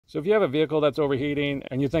So if you have a vehicle that's overheating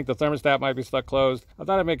and you think the thermostat might be stuck closed, I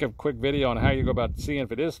thought I'd make a quick video on how you go about seeing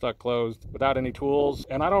if it is stuck closed without any tools.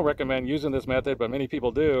 And I don't recommend using this method, but many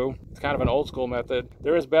people do. It's kind of an old school method.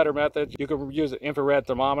 There is better methods. You can use an infrared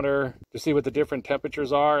thermometer to see what the different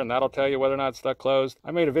temperatures are, and that'll tell you whether or not it's stuck closed.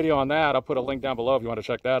 I made a video on that. I'll put a link down below if you want to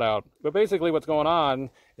check that out. But basically what's going on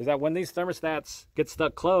is that when these thermostats get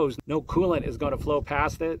stuck closed, no coolant is going to flow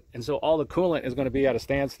past it, and so all the coolant is going to be at a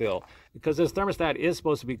standstill. Because this thermostat is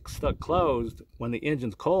supposed to be stuck closed when the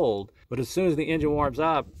engine's cold, but as soon as the engine warms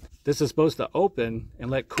up, this is supposed to open and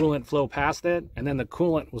let coolant flow past it, and then the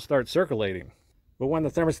coolant will start circulating. But when the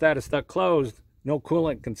thermostat is stuck closed, no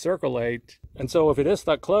coolant can circulate, and so if it is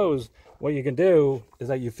stuck closed, what you can do is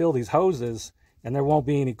that you fill these hoses and there won't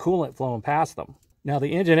be any coolant flowing past them. Now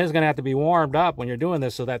the engine is going to have to be warmed up when you're doing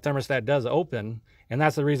this so that thermostat does open, and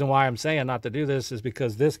that's the reason why I'm saying not to do this, is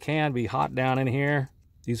because this can be hot down in here.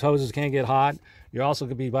 These hoses can get hot. You're also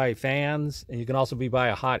going to be by fans, and you can also be by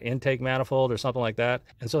a hot intake manifold or something like that.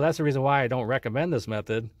 And so that's the reason why I don't recommend this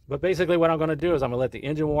method. But basically what I'm going to do is I'm going to let the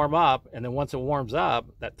engine warm up, and then once it warms up,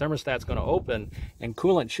 that thermostat's going to open and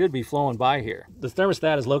coolant should be flowing by here. This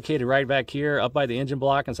thermostat is located right back here up by the engine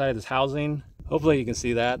block inside of this housing. Hopefully you can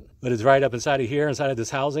see that, but it's right up inside of here, inside of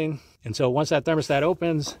this housing. And so once that thermostat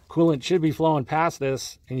opens, coolant should be flowing past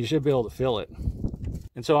this, and you should be able to fill it.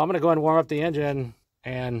 And so I'm going to go ahead and warm up the engine,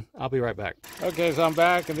 and I'll be right back. Okay, so I'm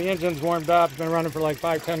back, and the engine's warmed up. It's been running for like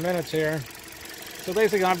 5-10 minutes here. So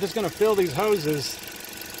basically, I'm just going to fill these hoses,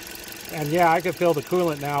 and yeah, I can feel the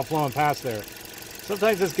coolant now flowing past there.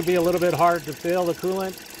 Sometimes this can be a little bit hard to feel the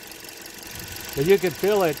coolant, but you can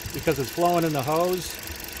feel it because it's flowing in the hose.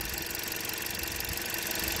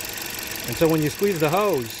 And so when you squeeze the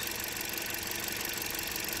hose,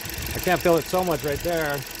 I can't feel it so much right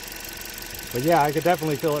there, but yeah, I could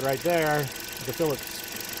definitely feel it right there. I can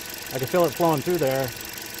feel it flowing through there.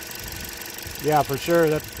 Yeah, for sure,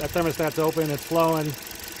 that thermostat's open, it's flowing.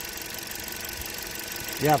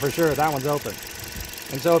 Yeah, for sure, that one's open.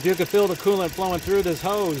 And so if you can feel the coolant flowing through this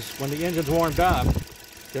hose when the engine's warmed up,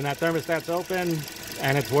 then that thermostat's open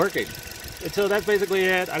and it's working. And so that's basically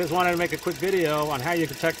it. I just wanted to make a quick video on how you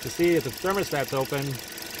can check to see if the thermostat's open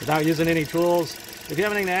without using any tools. If you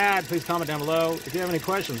have anything to add, please comment down below. If you have any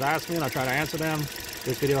questions, ask me and I'll try to answer them. If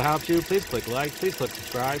this video helped you, please click like, please click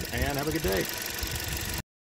subscribe, and have a good day.